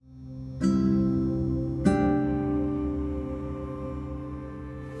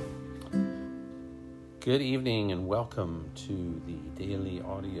Good evening and welcome to the daily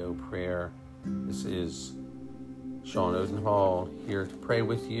audio prayer. This is Sean Odenhall here to pray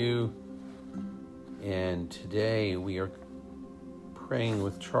with you. And today we are praying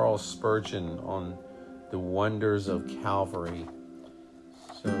with Charles Spurgeon on the wonders of Calvary.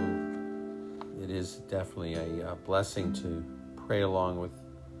 So it is definitely a blessing to pray along with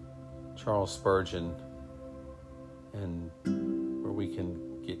Charles Spurgeon, and where we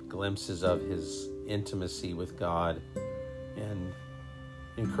can get glimpses of his intimacy with God and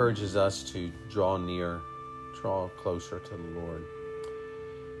encourages us to draw closer to the Lord.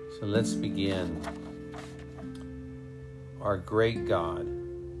 So let's begin. Our great God,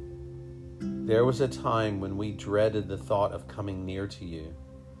 there was a time when we dreaded the thought of coming near to you,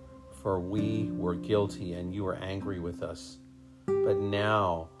 for we were guilty and you were angry with us. But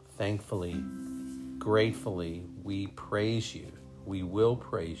now, thankfully, gratefully, we praise you. We will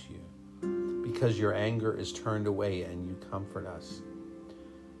praise you, because your anger is turned away and you comfort us.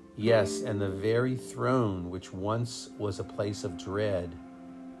 Yes, and the very throne which once was a place of dread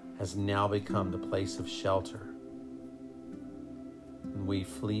has now become the place of shelter. And we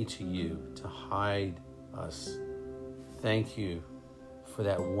flee to you to hide us. Thank you for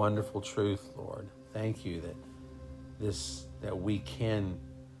that wonderful truth, Lord. Thank you that we can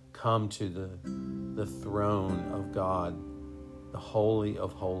come to the throne of God, the Holy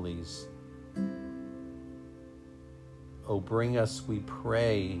of Holies. Oh, bring us, we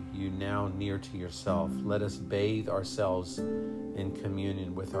pray, you now near to yourself. Let us bathe ourselves in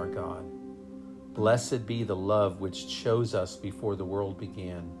communion with our God. Blessed be the love which chose us before the world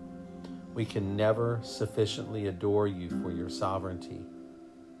began. We can never sufficiently adore you for your sovereignty,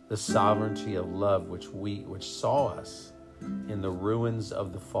 the sovereignty of love which saw us in the ruins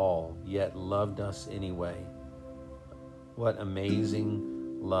of the fall, yet loved us anyway. What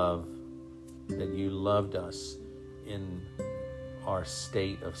amazing love that you loved us in our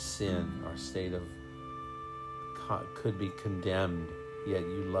state of sin, our state of could be condemned, yet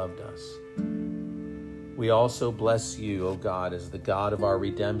you loved us. We also bless you, O God, as the God of our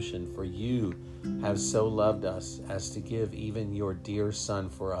redemption, for you have so loved us as to give even your dear Son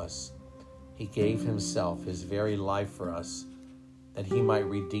for us. He gave himself, his very life for us, that he might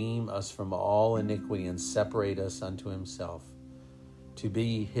redeem us from all iniquity and separate us unto himself, to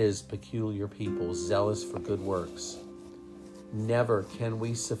be his peculiar people, zealous for good works. Never can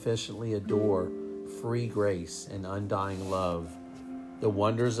we sufficiently adore free grace and undying love. The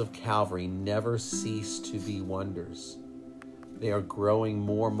wonders of Calvary never cease to be wonders. They are growing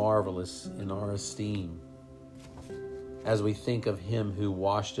more marvelous in our esteem as we think of him who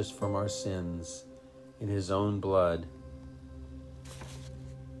washed us from our sins in his own blood.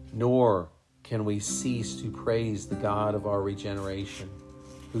 Nor can we cease to praise the God of our regeneration,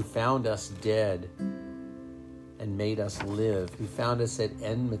 who found us dead and made us live, who found us at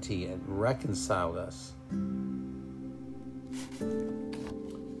enmity and reconciled us.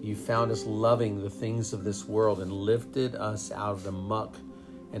 You found us loving the things of this world and lifted us out of the muck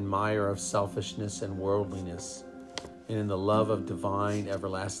and mire of selfishness and worldliness, and in the love of divine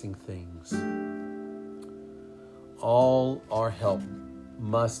everlasting things. All our help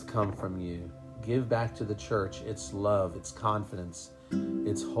must come from you. Give back to the church its love, its confidence,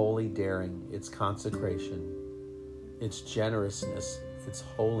 its holy daring, its consecration, its generousness, its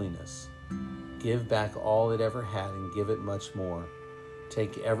holiness. Give back all it ever had and give it much more.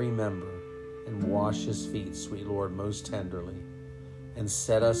 Take every member and wash his feet, sweet Lord, most tenderly, and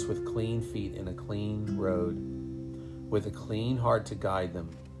set us with clean feet in a clean road, with a clean heart to guide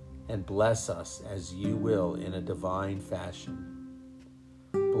them, and bless us as you will in a divine fashion.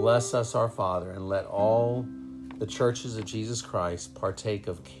 Bless us, our Father, and let all the churches of Jesus Christ partake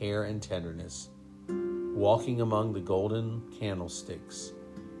of care and tenderness, walking among the golden candlesticks,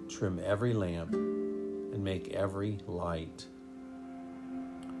 trim every lamp, and make every light.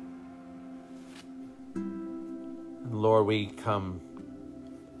 And Lord, we come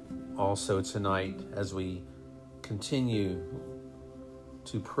also tonight as we continue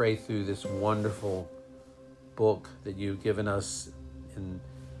to pray through this wonderful book that you've given us in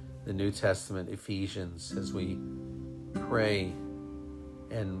the New Testament, Ephesians, as we pray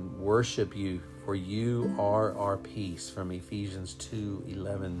and worship you, for you are our peace, from Ephesians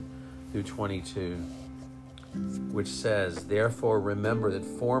 2:11 through 22, which says, therefore remember that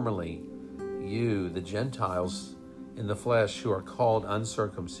formerly you, the Gentiles in the flesh, who are called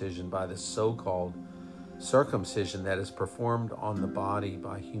uncircumcision by the so-called circumcision that is performed on the body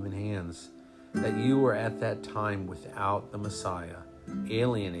by human hands, that you were at that time without the Messiah,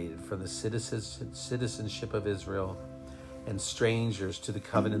 alienated from the citizenship of Israel and strangers to the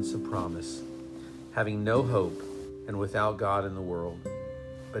covenants of promise, having no hope and without God in the world.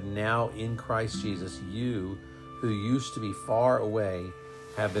 But now in Christ Jesus, you who used to be far away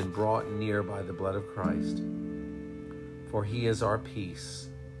have been brought near by the blood of Christ. For he is our peace,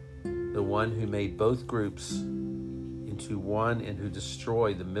 the one who made both groups into one and who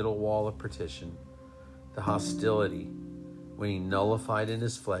destroyed the middle wall of partition, the hostility, when he nullified in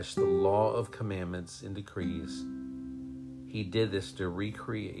his flesh the law of commandments and decrees. He did this to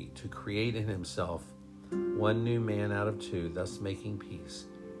create in himself one new man out of two, thus making peace,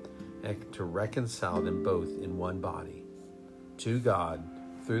 and to reconcile them both in one body to God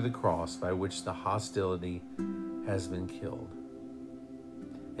through the cross, by which the hostility has been killed.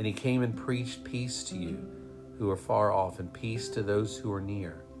 And he came and preached peace to you who are far off, and peace to those who are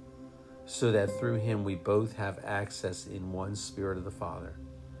near, so that through him we both have access in one Spirit of the Father.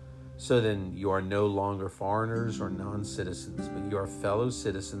 So then you are no longer foreigners or non-citizens, but you are fellow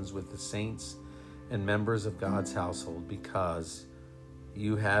citizens with the saints and members of God's household, because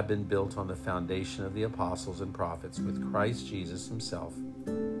you have been built on the foundation of the apostles and prophets, with Christ Jesus himself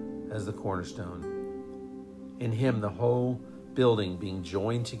as the cornerstone. In him the whole building, being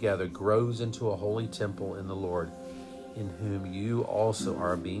joined together, grows into a holy temple in the Lord, in whom you also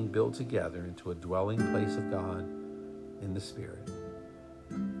are being built together into a dwelling place of God in the Spirit.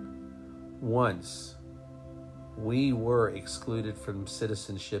 Once we were excluded from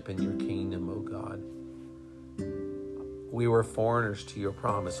citizenship in your kingdom, O God. We were foreigners to your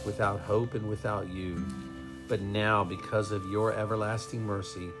promise, without hope and without you. But now, because of your everlasting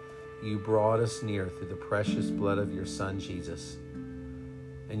mercy, you brought us near through the precious blood of your Son, Jesus.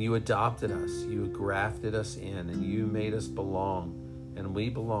 And you adopted us, you grafted us in, and you made us belong, and we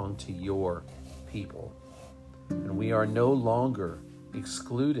belong to your people. And we are no longer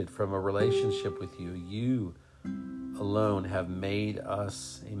excluded from a relationship with you. You alone have made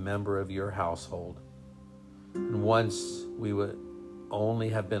us a member of your household. And once we would only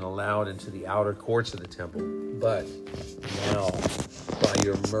have been allowed into the outer courts of the temple, but now, by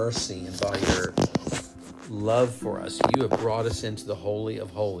your mercy and by your love for us, you have brought us into the Holy of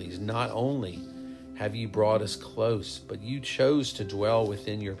Holies. Not only have you brought us close, but you chose to dwell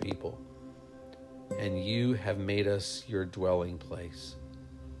within your people, and you have made us your dwelling place.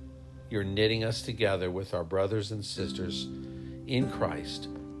 You're knitting us together with our brothers and sisters in Christ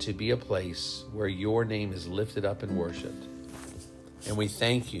to be a place where your name is lifted up and worshiped. And we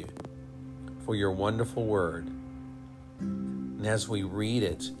thank you for your wonderful word. And as we read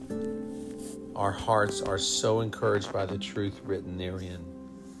it, our hearts are so encouraged by the truth written therein.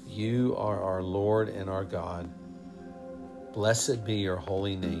 You are our Lord and our God. Blessed be your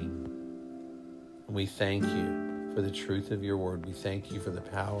holy name. And we thank you for the truth of your word. We thank you for the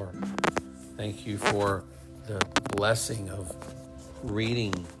power. Thank you for the blessing of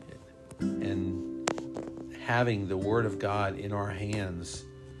reading and having the word of God in our hands.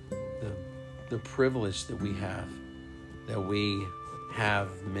 The privilege that we have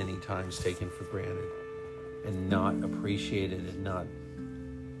many times taken for granted and not appreciated and not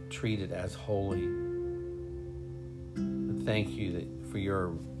treated as holy. But thank you for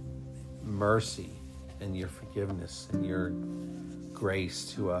your mercy and your forgiveness and your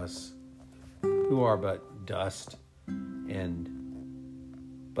grace to us who are but dust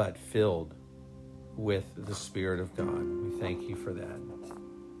but filled with the Spirit of God. We thank you for that.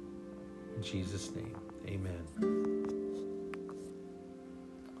 In Jesus' name, amen.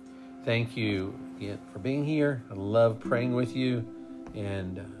 Thank you again for being here. I love praying with you,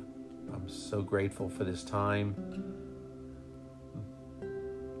 and I'm so grateful for this time.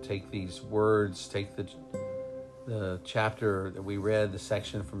 Take these words, take the chapter that we read, the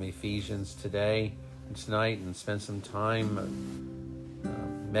section from Ephesians today and tonight, and spend some time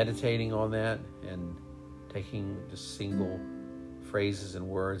meditating on that and taking just single phrases and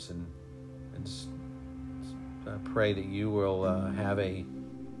words, and just pray that you will have a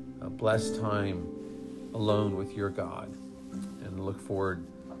blessed time alone with your God, and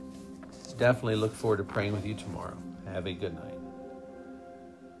definitely look forward to praying with you tomorrow. Have a good night.